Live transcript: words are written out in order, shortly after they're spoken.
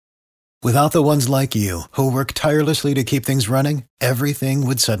Without the ones like you, who work tirelessly to keep things running, everything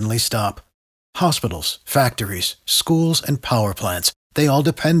would suddenly stop. Hospitals, factories, schools, and power plants, they all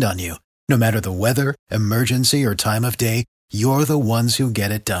depend on you. No matter the weather, emergency, or time of day, you're the ones who get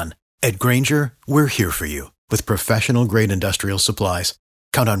it done. At Grainger, we're here for you with professional-grade industrial supplies.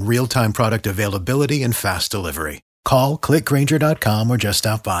 Count on real-time product availability and fast delivery. Call, clickgrainger.com, or just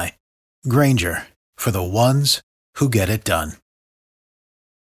stop by. Grainger, for the ones who get it done.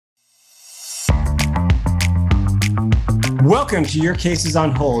 Welcome to Your Case is on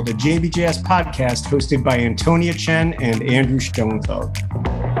Hold, a JBJS podcast hosted by Antonia Chen and Andrew Schoenfeld.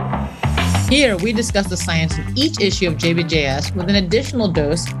 Here, we discuss the science of each issue of JBJS with an additional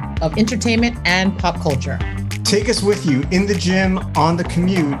dose of entertainment and pop culture. Take us with you in the gym, on the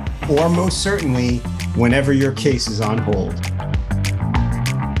commute, or most certainly, whenever your case is on hold.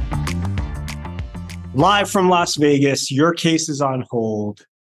 Live from Las Vegas, Your Case is on Hold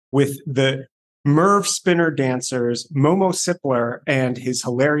with the Merv Spinner dancers, Momo Sipler and his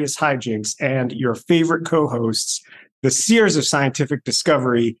hilarious hijinks, and your favorite co-hosts, the seers of scientific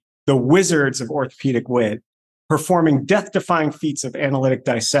discovery, the wizards of orthopedic wit, performing death-defying feats of analytic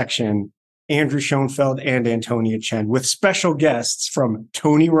dissection, Andrew Schoenfeld and Antonia Chen, with special guests from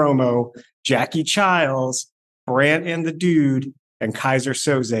Tony Romo, Jackie Childs, Brant and the Dude, and Kaiser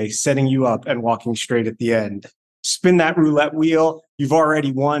Soze, setting you up and walking straight at the end. Spin that roulette wheel. You've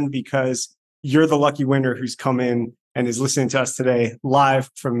already won because you're the lucky winner who's come in and is listening to us today live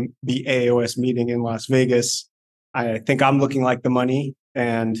from the AAOS meeting in Las Vegas. I think I'm looking like the money.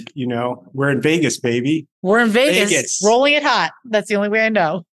 And, you know, we're in Vegas, baby. We're in Vegas. Rolling it hot. That's the only way I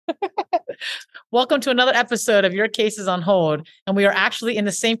know. Welcome to another episode of Your Case is on Hold. And we are actually in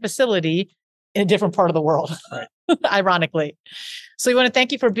the same facility in a different part of the world, right. Ironically. So we want to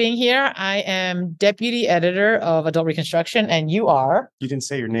thank you for being here. I am Deputy Editor of Adult Reconstruction, and you are? You didn't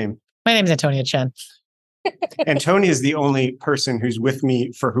say your name. My name is Antonia Chen. Antonia is the only person who's with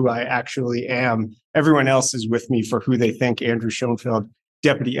me for who I actually am. Everyone else is with me for who they think Andrew Schoenfeld,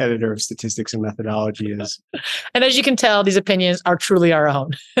 Deputy Editor of Statistics and Methodology, is. And as you can tell, these opinions are truly our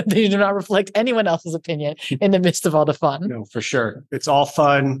own. They do not reflect anyone else's opinion in the midst of all the fun. No, for sure. It's all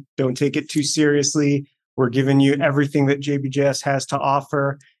fun. Don't take it too seriously. We're giving you everything that JBJS has to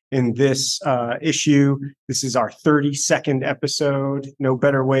offer in this issue. This is our 32nd episode. No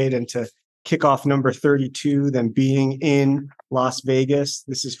better way than to kick off number 32 than being in Las Vegas.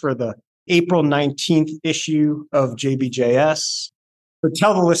 This is for the April 19th issue of JBJS. But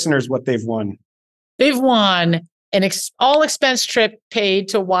tell the listeners what they've won. They've won an all-expense trip paid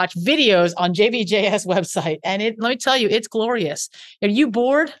to watch videos on JBJS website. And let me tell you, it's glorious. Are you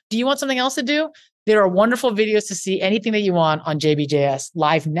bored? Do you want something else to do? There are wonderful videos to see anything that you want on JBJS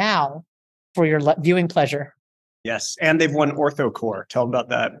live now for your viewing pleasure. Yes. And they've won OrthoCore. Tell them about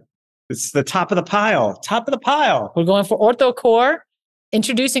that. It's the top of the pile. Top of the pile. We're going for OrthoCore.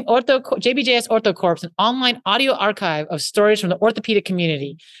 Introducing JBJS OrthoCorps, an online audio archive of stories from the orthopedic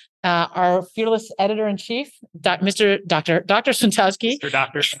community. Our fearless editor-in-chief, Dr. Suntowski.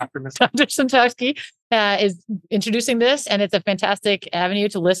 Dr. Suntowski is introducing this, and it's a fantastic avenue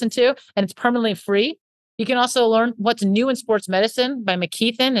to listen to, and it's permanently free. You can also learn what's new in sports medicine by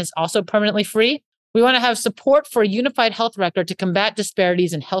McKeithen is also permanently free. We want to have support for a unified health record to combat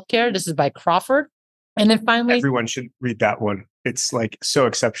disparities in healthcare. This is by Crawford. And then finally, everyone should read that one. It's like so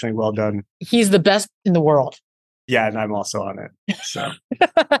exceptionally well done. He's the best in the world. Yeah, and I'm also on it. So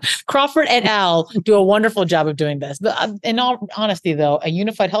Crawford et al. Do a wonderful job of doing this. In all honesty, though, a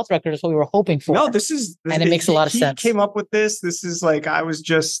unified health record is what we were hoping for. No, and it makes a lot of sense. He came up with this. This is like I was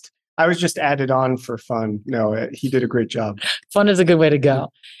just added on for fun. No, he did a great job. Fun is a good way to go.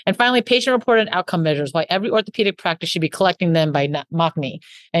 And finally, patient-reported outcome measures, why every orthopedic practice should be collecting them by Machny.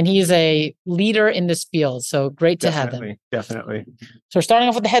 And he's a leader in this field, so great to have him. Definitely. So we're starting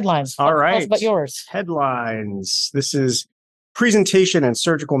off with the headlines. All right. Tell us about yours. Headlines. This is Presentation and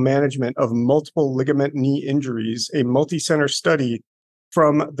Surgical Management of Multiple Ligament Knee Injuries, a multi-center study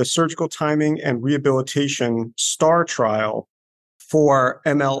from the Surgical Timing and Rehabilitation STAR trial for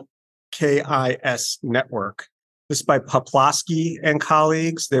MLKIS Network. This is by Poplawski and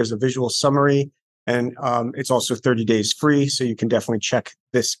colleagues. There's a visual summary, and it's also 30 days free, so you can definitely check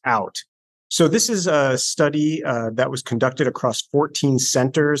this out. So this is a study that was conducted across 14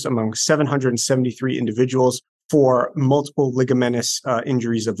 centers among 773 individuals for multiple ligamentous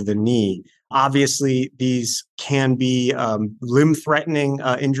injuries of the knee. Obviously, these can be limb-threatening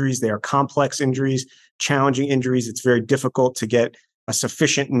injuries. They are complex injuries, challenging injuries. It's very difficult to get a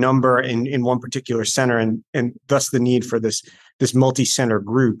sufficient number in one particular center, and thus the need for this multi-center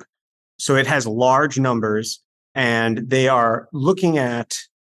group. So it has large numbers, and they are looking at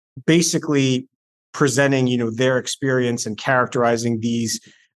basically presenting, their experience and characterizing these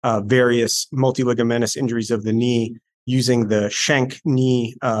various multiligamentous injuries of the knee using the Schenck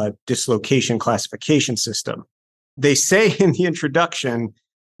knee dislocation classification system. They say in the introduction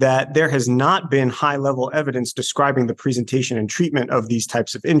that there has not been high-level evidence describing the presentation and treatment of these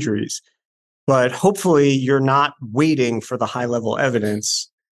types of injuries. But hopefully you're not waiting for the high-level evidence,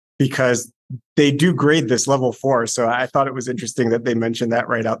 because they do grade this level 4. So I thought it was interesting that they mentioned that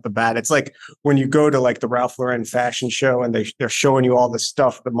right out the bat. It's like when you go to like the Ralph Lauren fashion show and they're showing you all the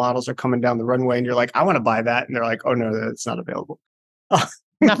stuff, the models are coming down the runway and you're like, I want to buy that. And they're like, oh no, that's not available.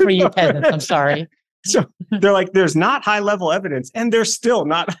 Not for you peasants, I'm sorry. So they're like, there's not high level evidence, and there's still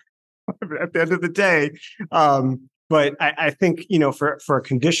not at the end of the day. But I think, for a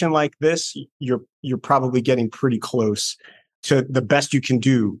condition like this, you're probably getting pretty close to the best you can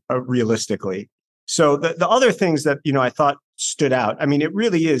do realistically. So the other things that, I thought stood out, I mean, it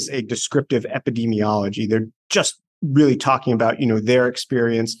really is a descriptive epidemiology. They're just really talking about, their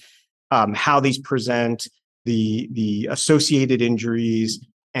experience, how these present, the associated injuries,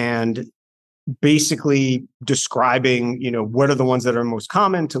 and basically describing, what are the ones that are most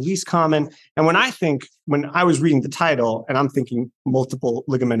common to least common. And when I was reading the title and I'm thinking multiple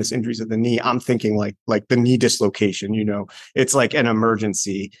ligamentous injuries of the knee, I'm thinking like the knee dislocation, it's like an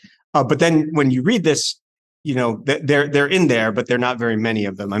emergency. But then when you read this, they're in there, but they're not very many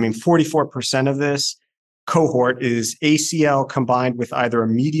of them. I mean, 44% of this cohort is ACL combined with either a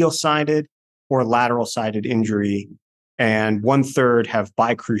medial sided or lateral sided injury, and 1/3 have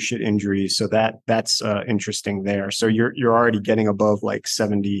bicruciate injuries. So that's interesting there. So you're already getting above like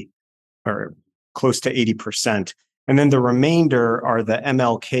 70 or close to 80%. And then the remainder are the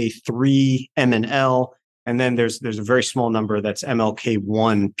MLK3 M and L, and then there's a very small number that's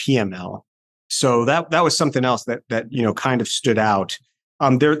MLK1 PML. So that was something else that kind of stood out.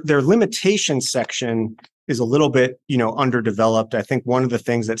 Their limitation section is a little bit underdeveloped. I think one of the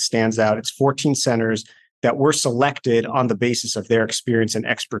things that stands out, it's 14 centers that were selected on the basis of their experience and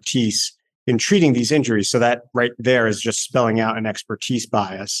expertise in treating these injuries. So that right there is just spelling out an expertise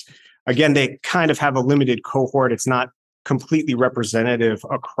bias. Again, they kind of have a limited cohort. It's not completely representative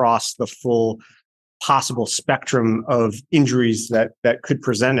across the full possible spectrum of injuries that could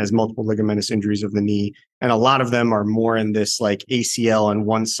present as multiple ligamentous injuries of the knee. And a lot of them are more in this like ACL on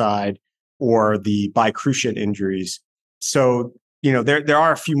one side or the bicruciate injuries. So there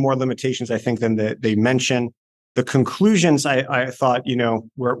are a few more limitations, I think, than they mention. The conclusions, I thought,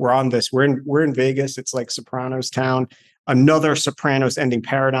 we're on this. We're in Vegas. It's like Sopranos town. Another Sopranos ending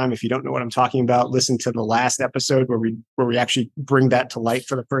paradigm. If you don't know what I'm talking about, listen to the last episode where we actually bring that to light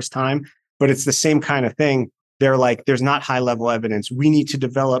for the first time. But it's the same kind of thing. They're like, there's not high level evidence. We need to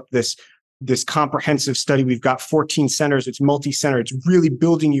develop this comprehensive study. We've got 14 centers. It's multi-center. It's really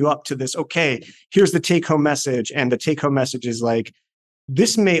building you up to this. Okay, here's the take-home message. And the take-home message is like,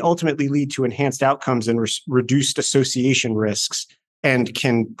 this may ultimately lead to enhanced outcomes and reduced association risks, and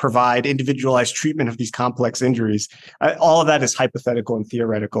can provide individualized treatment of these complex injuries. All of that is hypothetical and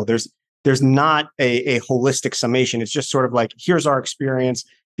theoretical. There's not a holistic summation. It's just sort of like, here's our experience.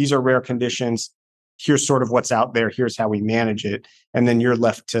 These are rare conditions. Here's sort of what's out there. Here's how we manage it. And then you're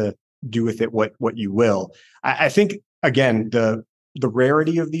left to do with it what you will. I think, again, the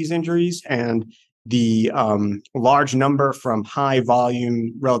rarity of these injuries and the large number from high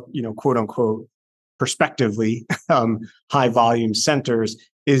volume, quote unquote, prospectively high volume centers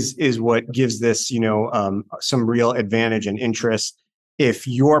is what gives this some real advantage and interest. If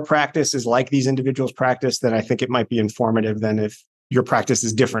your practice is like these individuals' practice, then I think it might be informative than if your practice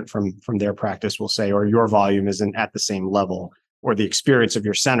is different from their practice, we'll say, or your volume isn't at the same level, or the experience of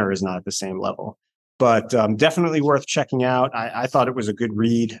your center is not at the same level. But definitely worth checking out. I thought it was a good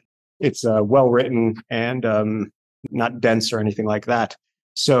read. It's well written and not dense or anything like that.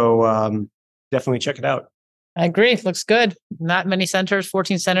 So definitely check it out. I agree. Looks good. Not many centers,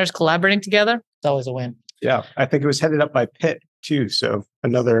 14 centers collaborating together. It's always a win. Yeah. I think it was headed up by Pitt too. So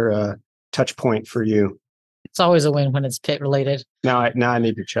another touch point for you. It's always a win when it's Pitt related. Now I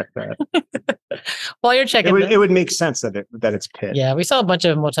need to check that. While you're checking, it would make sense that it's Pitt. Yeah, we saw a bunch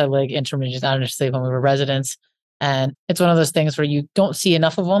of multi-leg intermediates, honestly, when we were residents. And it's one of those things where you don't see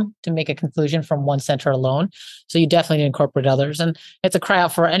enough of them to make a conclusion from one center alone. So you definitely need to incorporate others. And it's a cry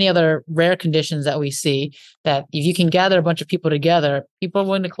out for any other rare conditions that we see, that if you can gather a bunch of people together, people are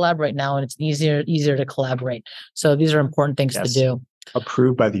willing to collaborate now, and it's easier to collaborate. So these are important things to do.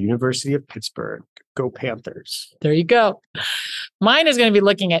 Approved by the University of Pittsburgh. Go Panthers. There you go. Mine is going to be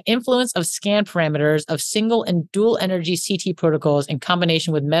looking at influence of scan parameters of single and dual energy CT protocols in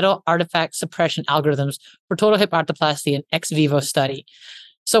combination with metal artifact suppression algorithms for total hip arthroplasty and ex vivo study.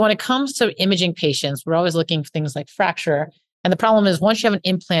 So when it comes to imaging patients, we're always looking for things like fracture. And the problem is once you have an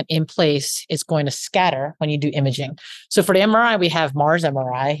implant in place, it's going to scatter when you do imaging. So for the MRI, we have Mars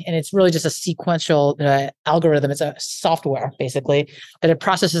MRI, and it's really just a sequential algorithm. It's a software, basically, that it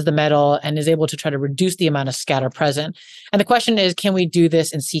processes the metal and is able to try to reduce the amount of scatter present. And the question is, can we do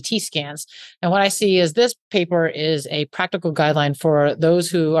this in CT scans? And what I see is this paper is a practical guideline for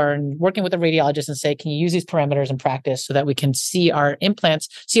those who are working with a radiologist and say, can you use these parameters in practice so that we can see our implants,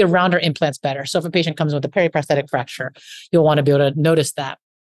 see around our implants better? So if a patient comes with a periprosthetic fracture, you'll want to be able to notice that.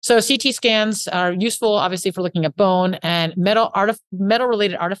 So CT scans are useful, obviously, for looking at bone, and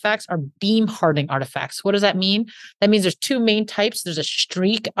metal-related artifacts are beam hardening artifacts. What does that mean? That means there's two main types. There's a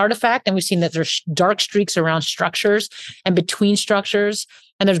streak artifact, and we've seen that there's dark streaks around structures and between structures,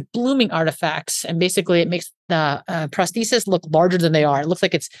 and there's blooming artifacts. And basically, it makes the prosthesis look larger than they are. It looks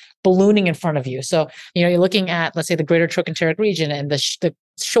like it's ballooning in front of you. So, you're looking at, let's say, the greater trochanteric region, and the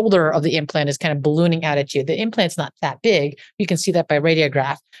shoulder of the implant is kind of ballooning out at you. The implant's not that big. You can see that by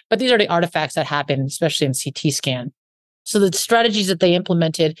radiograph. But these are the artifacts that happen, especially in CT scan. So the strategies that they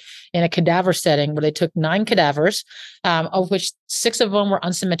implemented in a cadaver setting where they took 9 cadavers, of which 6 of them were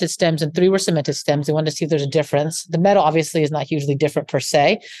uncemented stems and 3 were cemented stems. They wanted to see if there's a difference. The metal obviously is not hugely different per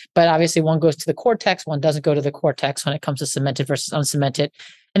se, but obviously one goes to the cortex, one doesn't go to the cortex when it comes to cemented versus uncemented.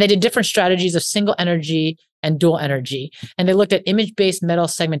 And they did different strategies of single energy and dual energy. And they looked at image-based metal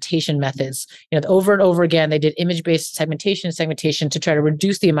segmentation methods. Over and over again, they did image-based segmentation to try to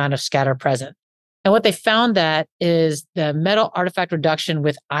reduce the amount of scatter present. And what they found that is the metal artifact reduction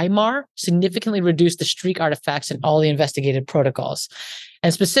with IMAR significantly reduced the streak artifacts in all the investigated protocols.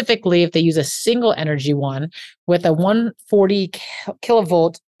 And specifically, if they use a single energy one with a 140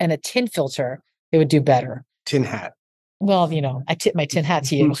 kilovolt and a tin filter, it would do better. Tin hat. Well, I tip my tin hat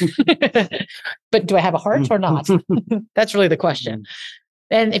to you. But do I have a heart or not? That's really the question.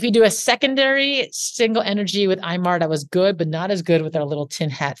 And if you do a secondary single energy with IMAR, that was good, but not as good with our little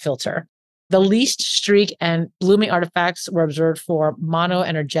tin hat filter. The least streak and blooming artifacts were observed for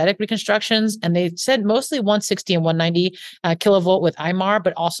monoenergetic reconstructions, and they said mostly 160 and 190 kilovolt with IMAR,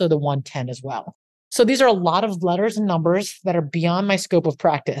 but also the 110 as well. So these are a lot of letters and numbers that are beyond my scope of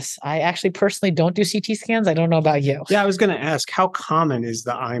practice. I actually personally don't do CT scans. I don't know about you. Yeah, I was going to ask, how common is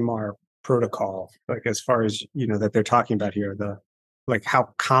the IMAR protocol? Like, as far as, that they're talking about here, how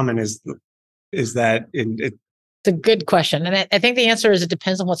common is that in it? It's a good question. And I think the answer is it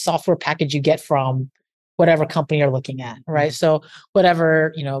depends on what software package you get from whatever company you're looking at, right? So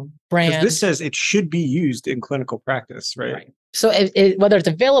whatever, brand. This says it should be used in clinical practice, right? So whether it's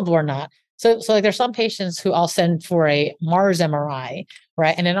available or not. So like there's some patients who I'll send for a Mars MRI,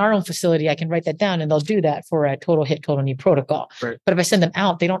 right? And in our own facility, I can write that down and they'll do that for a total hip, total knee protocol. Right. But if I send them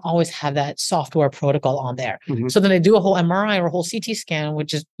out, they don't always have that software protocol on there. Mm-hmm. So then they do a whole MRI or a whole CT scan,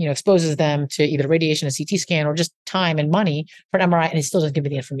 which is, exposes them to either radiation, a CT scan, or just time and money for an MRI, and it still doesn't give me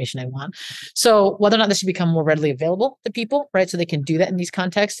the information I want. So whether or not this should become more readily available to people, right? So they can do that in these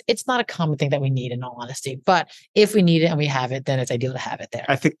contexts, it's not a common thing that we need, in all honesty. But if we need it and we have it, then it's ideal to have it there.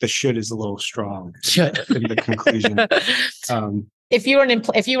 I think the should is a little strong. Should. In the conclusion. If you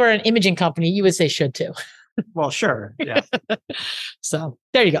were an imaging company, you would say should too. Well, sure. Yeah. So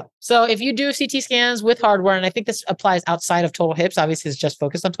there you go. So if you do CT scans with hardware, and I think this applies outside of total hips, obviously it's just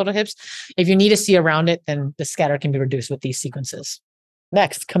focused on total hips. If you need to see around it, then the scatter can be reduced with these sequences.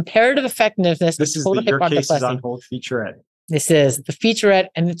 Next, comparative effectiveness. This is the Your Cases on Hold featurette. This is the featurette,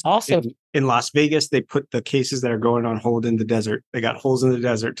 and it's also in Las Vegas. They put the cases that are going on hold in the desert. They got holes in the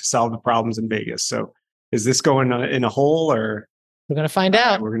desert to solve the problems in Vegas. So is this going in a hole, or? We're going to find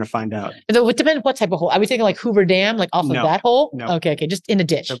out. We're going to find out. It depends what type of hole. Are we thinking like Hoover Dam, like off of that hole? No. Okay. Just in a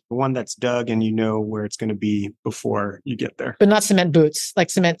ditch. The one that's dug and where it's going to be before you get there. But not cement boots, like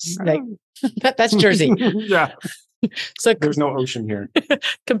cement, like that's Jersey. Yeah. So there's no ocean here.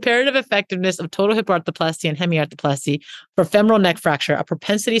 Comparative effectiveness of total hip arthroplasty and hemiarthroplasty for femoral neck fracture, a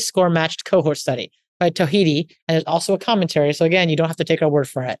propensity score matched cohort study by Tohidi. And there's also a commentary. So again, you don't have to take our word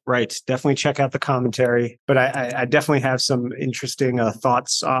for it. Right. Definitely check out the commentary. But I definitely have some interesting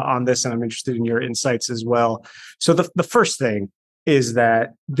thoughts on this, and I'm interested in your insights as well. So the first thing is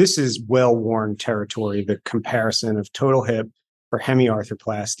that this is well-worn territory, the comparison of total hip for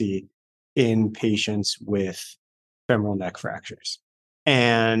hemiarthroplasty in patients with femoral neck fractures.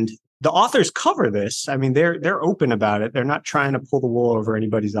 And the authors cover this. I mean, they're open about it. They're not trying to pull the wool over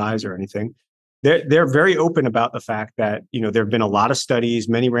anybody's eyes or anything. They're very open about the fact that, there have been a lot of studies,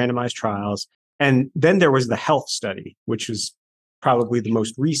 many randomized trials. And then there was the health study, which was probably the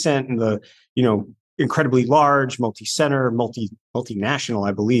most recent and the, incredibly large, multi-center, multinational,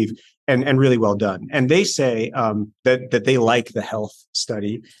 I believe. and really well done. And they say that they like the health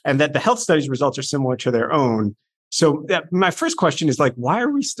study and that the health study's results are similar to their own. So my first question is like, why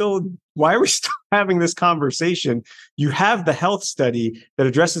are we still having this conversation? You have the health study that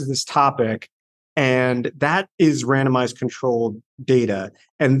addresses this topic, and that is randomized controlled data.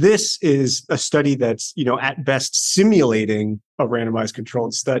 And this is a study that's, at best simulating a randomized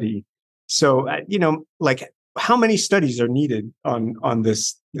controlled study. So, like, how many studies are needed on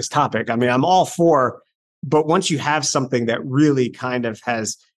this topic? I mean, I'm all for, but once you have something that really kind of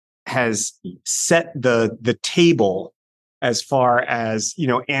has set the table as far as,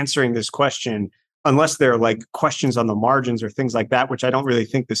 answering this question, unless they're like questions on the margins or things like that, which I don't really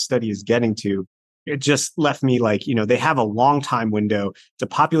think this study is getting to, it just left me like, they have a long time window. It's a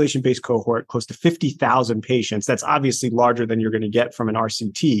population-based cohort, close to 50,000 patients. That's obviously larger than you're going to get from an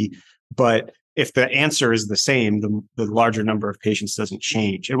RCT, but if the answer is the same, the larger number of patients doesn't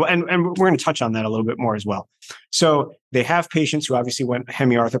change. And we're going to touch on that a little bit more as well. So they have patients who obviously went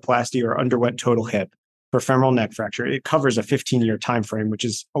hemiarthroplasty or underwent total hip for femoral neck fracture. It covers a 15-year time frame, which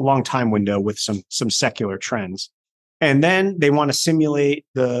is a long time window with some secular trends. And then they want to simulate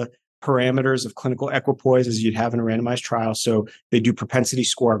the parameters of clinical equipoise as you'd have in a randomized trial. So they do propensity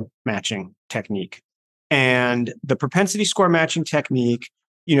score matching technique. And the propensity score matching technique,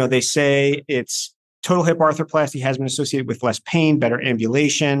 they say it's total hip arthroplasty has been associated with less pain, better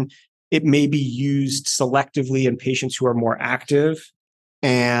ambulation. It may be used selectively in patients who are more active.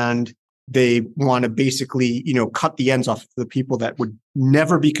 And they want to basically, cut the ends off the people that would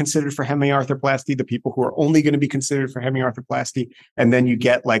never be considered for hemiarthroplasty, the people who are only going to be considered for hemiarthroplasty. And then you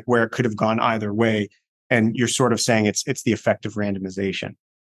get like where it could have gone either way. And you're sort of saying it's the effective randomization.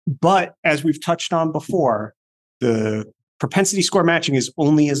 But as we've touched on before, the propensity score matching is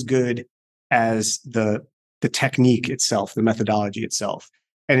only as good as the technique itself, the methodology itself.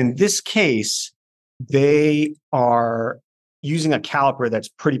 And in this case, they are using a caliper that's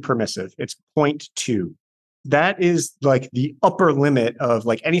pretty permissive. It's 0.2. That is like the upper limit of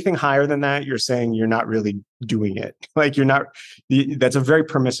like anything higher than that, you're saying you're not really doing it. Like that's a very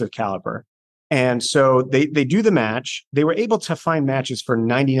permissive caliper. And so they do the match. They were able to find matches for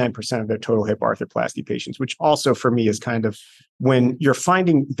 99% of their total hip arthroplasty patients, which also for me is kind of, when you're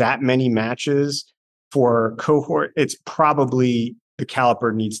finding that many matches for cohort, it's probably the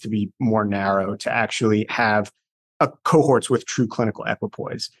caliper needs to be more narrow to actually have cohorts with true clinical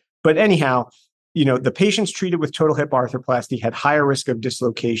equipoise. But anyhow, the patients treated with total hip arthroplasty had higher risk of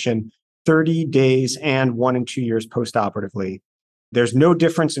dislocation 30 days and 1 and 2 years postoperatively. There's no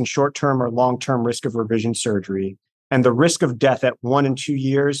difference in short-term or long-term risk of revision surgery. And the risk of death at 1 and 2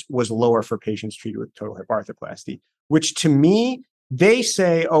 years was lower for patients treated with total hip arthroplasty, which to me, they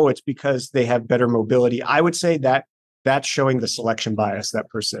say, oh, it's because they have better mobility. I would say that that's showing the selection bias that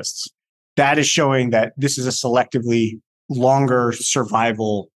persists. That is showing that this is a selectively longer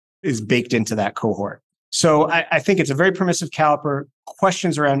survival is baked into that cohort. So I think it's a very permissive caliper,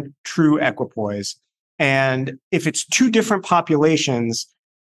 questions around true equipoise. And if it's two different populations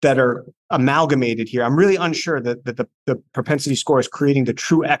that are amalgamated here, I'm really unsure that the propensity score is creating the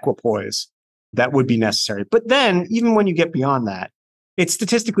true equipoise that would be necessary. But then, even when you get beyond that, it's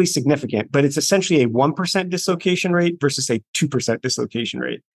statistically significant, but it's essentially a 1% dislocation rate versus a 2% dislocation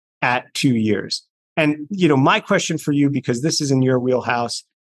rate at 2 years. And, my question for you, because this is in your wheelhouse,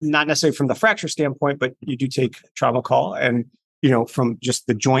 not necessarily from the fracture standpoint, but you do take trauma call and, from just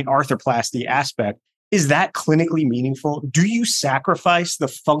the joint arthroplasty aspect, is that clinically meaningful? Do you sacrifice the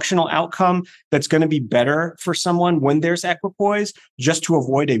functional outcome that's going to be better for someone when there's equipoise just to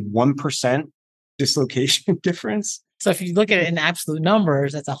avoid a 1% dislocation difference? So if you look at it in absolute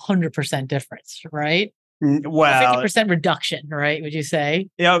numbers, that's 100% difference, right? Well, 50% reduction, right? Would you say?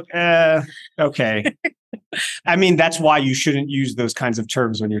 Yeah. Okay. I mean, that's why you shouldn't use those kinds of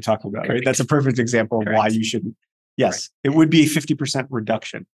terms when you're talking about, right? That's a perfect example of why you shouldn't. Yes, it would be a 50%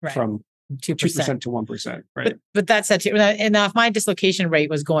 reduction from 2% to 1%, right? But that said, and now if my dislocation rate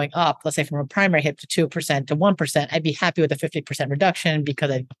was going up, let's say from a primary hip to 2% to 1%, I'd be happy with a 50% reduction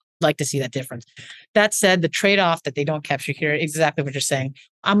because I'd like to see that difference. That said, the trade-off that they don't capture here is exactly what you're saying.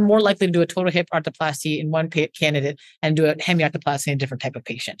 I'm more likely to do a total hip arthroplasty in one candidate and do a hemiarthroplasty in a different type of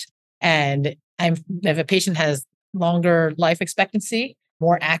patient. And if a patient has longer life expectancy,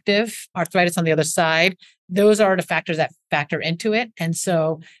 more active arthritis on the other side, those are the factors that factor into it. And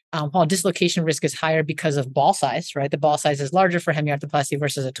so while dislocation risk is higher because of ball size, right? The ball size is larger for hemiarthroplasty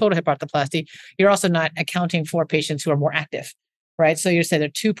versus a total hip arthroplasty. You're also not accounting for patients who are more active, right? So you say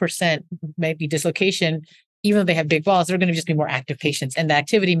that 2% may be dislocation, even though they have big balls, they're going to just be more active patients. And the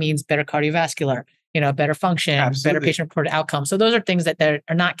activity means better cardiovascular better function, better Absolutely. patient-reported outcomes. So those are things that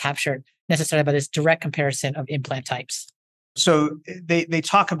are not captured necessarily by this direct comparison of implant types. So they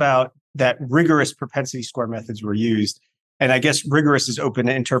talk about that rigorous propensity score methods were used. And I guess rigorous is open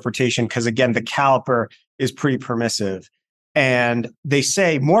to interpretation because, again, the caliper is pretty permissive. And they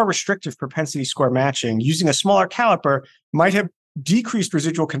say more restrictive propensity score matching using a smaller caliper might have decreased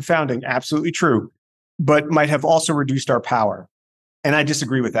residual confounding. Absolutely true, but might have also reduced our power. And I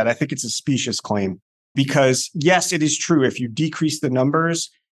disagree with that. I think it's a specious claim because, yes, it is true. If you decrease the numbers,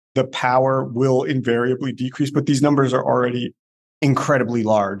 the power will invariably decrease, but these numbers are already incredibly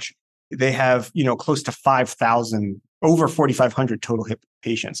large. They have, close to 5,000, over 4,500 total hip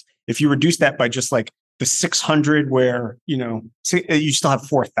patients. If you reduce that by just like the 600 where, you still have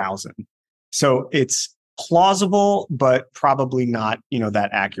 4,000. So it's plausible, but probably not, that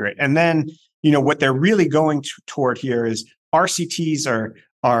accurate. And then, what they're really going toward here is RCTs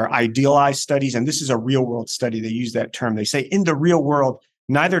are idealized studies. And this is a real world study. They use that term. They say in the real world,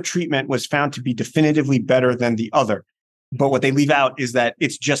 neither treatment was found to be definitively better than the other. But what they leave out is that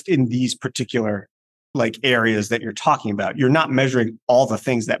it's just in these particular areas that you're talking about. You're not measuring all the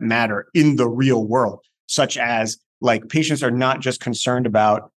things that matter in the real world, such as patients are not just concerned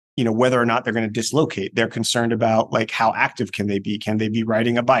about, whether or not they're going to dislocate. They're concerned about how active can they be? Can they be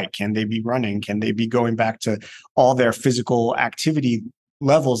riding a bike? Can they be running? Can they be going back to all their physical activity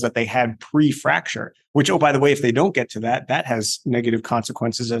levels that they had pre-fracture, which, oh, by the way, if they don't get to that, that has negative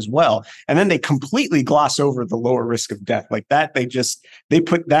consequences as well. And then they completely gloss over the lower risk of death like that. They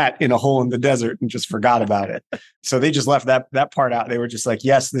put that in a hole in the desert and just forgot about it. So they just left that part out. They were just like,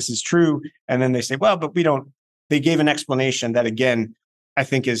 yes, this is true. And then they say, well, but they gave an explanation that, again, I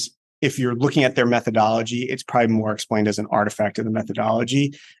think is, if you're looking at their methodology, it's probably more explained as an artifact of the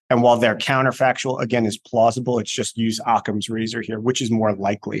methodology. And while their counterfactual, again, is plausible, it's just use Occam's razor here, which is more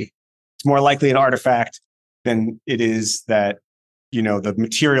likely. It's more likely an artifact than it is that, the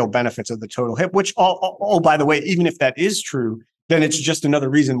material benefits of the total hip, which, by the way, even if that is true, then it's just another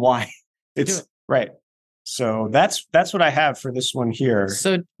reason why it's right. So that's what I have for this one here.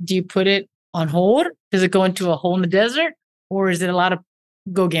 So do you put it on hold? Does it go into a hole in the desert? Or is it a lot of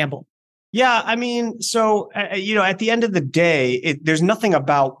go gamble? Yeah, I mean, so, at the end of the day, there's nothing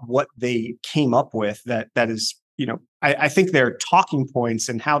about what they came up with that is, I think their talking points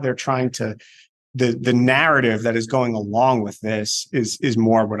and how they're trying to, the narrative that is going along with this is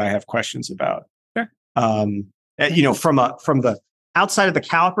more what I have questions about. Sure. From the outside of the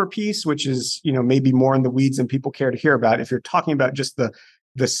caliper piece, which is, maybe more in the weeds than people care to hear about. If you're talking about just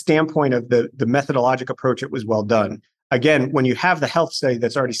the standpoint of the methodologic approach, it was well done. Again, when you have the health study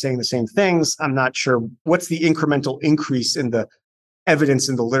that's already saying the same things, I'm not sure what's the incremental increase in the evidence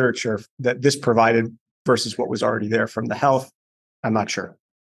in the literature that this provided versus what was already there from the health. I'm not sure.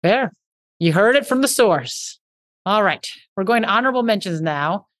 Fair. You heard it from the source. All right. We're going to honorable mentions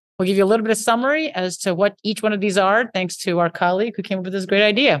now. We'll give you a little bit of summary as to what each one of these are, thanks to our colleague who came up with this great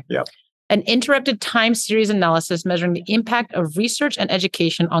idea. Yep. An interrupted time series analysis measuring the impact of research and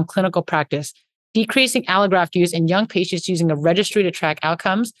education on clinical practice. Decreasing allograft use in young patients using a registry to track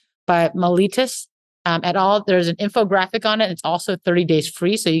outcomes by Malitis et al. There's an infographic on it. It's also 30 days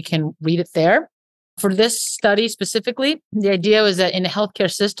free, so you can read it there. For this study specifically, the idea was that in the healthcare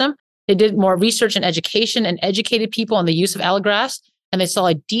system, they did more research and education and educated people on the use of allografts, and they saw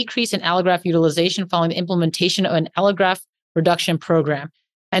a decrease in allograft utilization following the implementation of an allograft reduction program.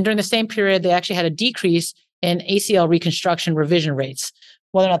 And during the same period, they actually had a decrease in ACL reconstruction revision rates.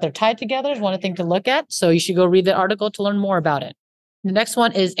 Whether or not they're tied together is one thing to look at. So you should go read the article to learn more about it. The next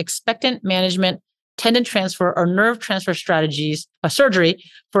one is expectant management, tendon transfer or nerve transfer strategies, a surgery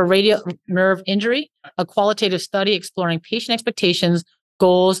for radial nerve injury, a qualitative study exploring patient expectations,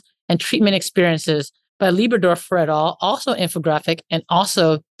 goals, and treatment experiences by Lieberdorf et al., also infographic and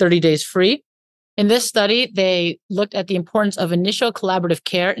also 30 days free. In this study, they looked at the importance of initial collaborative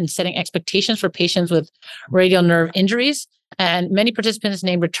care in setting expectations for patients with radial nerve injuries. And many participants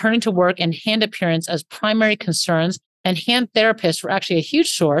named returning to work and hand appearance as primary concerns, and hand therapists were actually a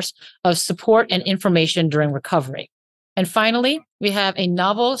huge source of support and information during recovery. And finally, we have a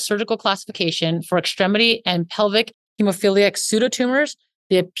novel surgical classification for extremity and pelvic hemophiliac pseudotumors,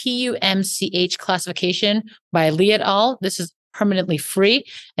 the PUMCH classification by Lee et al. This is permanently free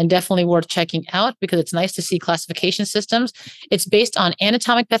and definitely worth checking out because it's nice to see classification systems. It's based on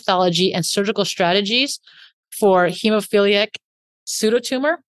anatomic pathology and surgical strategies for hemophiliac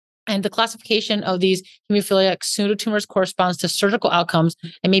pseudotumor. And the classification of these hemophiliac pseudotumors corresponds to surgical outcomes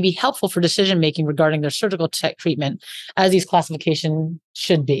and may be helpful for decision-making regarding their surgical treatment, as these classifications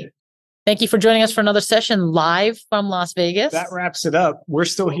should be. Thank you for joining us for another session live from Las Vegas. That wraps it up. We're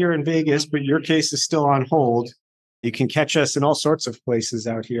still here in Vegas, but your case is still on hold. You can catch us in all sorts of places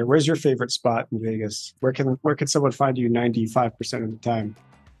out here. Where's your favorite spot in Vegas? Where can someone find you 95% of the time?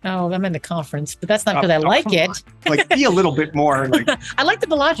 Oh, I'm in the conference, but that's not because I like it. Like, be a little bit more. Like I like the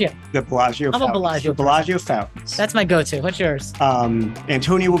Bellagio. The Bellagio. I'm a Bellagio. The Bellagio fountains. That's my go-to. What's yours?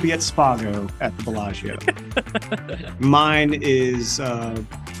 Antonio will be at Spago at the Bellagio. Mine is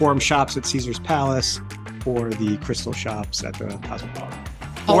Forum Shops at Caesar's Palace, or the Crystal Shops at the Cosmopolitan,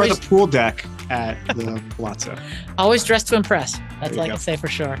 or the pool deck at the Palazzo. Always dressed to impress. That's all I can say for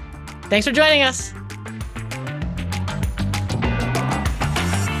sure. Thanks for joining us.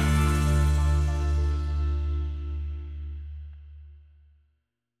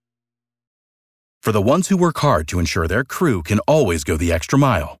 For the ones who work hard to ensure their crew can always go the extra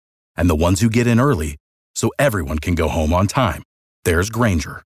mile, and the ones who get in early so everyone can go home on time, there's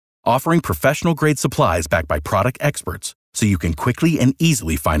Grainger, offering professional-grade supplies backed by product experts so you can quickly and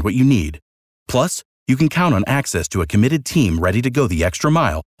easily find what you need. Plus, you can count on access to a committed team ready to go the extra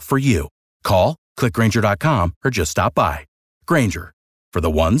mile for you. Call, click Grainger.com, or just stop by. Grainger, for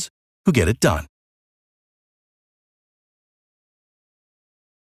the ones who get it done.